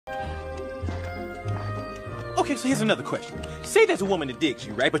Okay, so here's another question. Say there's a woman that digs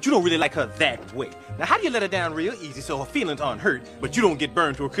you, right? But you don't really like her that way. Now, how do you let her down real easy so her feelings aren't hurt, but you don't get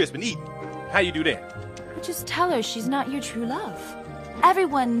burned to a crisp and eaten? How you do that? Just tell her she's not your true love.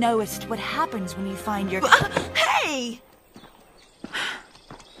 Everyone knowest what happens when you find your... Hey!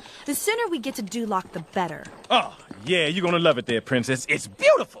 The sooner we get to DuLoc, the better. Oh, yeah, you're gonna love it there, princess. It's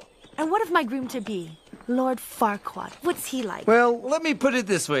beautiful! And what of my groom-to-be, Lord Farquaad? What's he like? Well, let me put it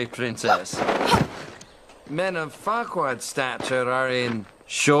this way, princess. Men of Farquaad's stature are in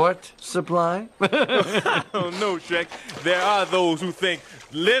short supply. Oh, no, Shrek. There are those who think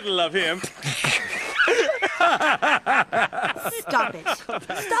little of him. Stop it.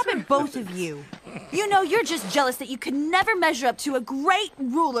 Stop it, both of you. You know, you're just jealous that you could never measure up to a great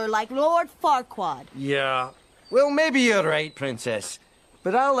ruler like Lord Farquaad. Yeah. Well, maybe you're right, princess.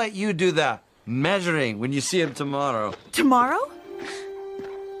 But I'll let you do the measuring when you see him tomorrow. Tomorrow?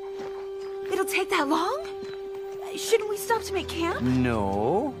 It'll take that long? Shouldn't we stop to make camp?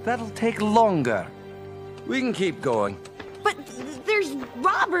 No, that'll take longer. We can keep going. But there's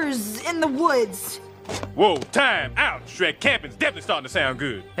robbers in the woods. Whoa, time out, Shrek. Camping's definitely starting to sound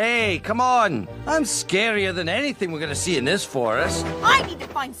good. Hey, come on. I'm scarier than anything we're gonna see in this forest. I need to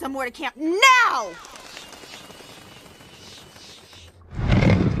find somewhere to camp now!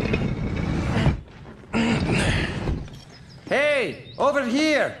 Hey, over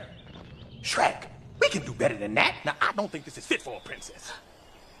here. Shrek, we can do better than that. Now, I don't think this is fit for a princess.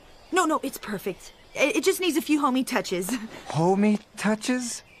 No, it's perfect. It just needs a few homey touches. Homey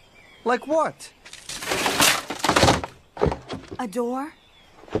touches? Like what? A door?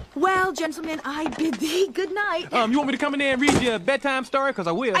 Well, gentlemen, I bid thee good night. You want me to come in there and read you a bedtime story? Because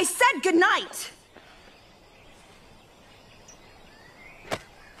I will. I said good night!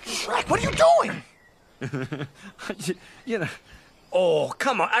 Shrek, what are you doing? You know. Oh,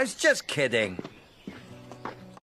 come on. I was just kidding.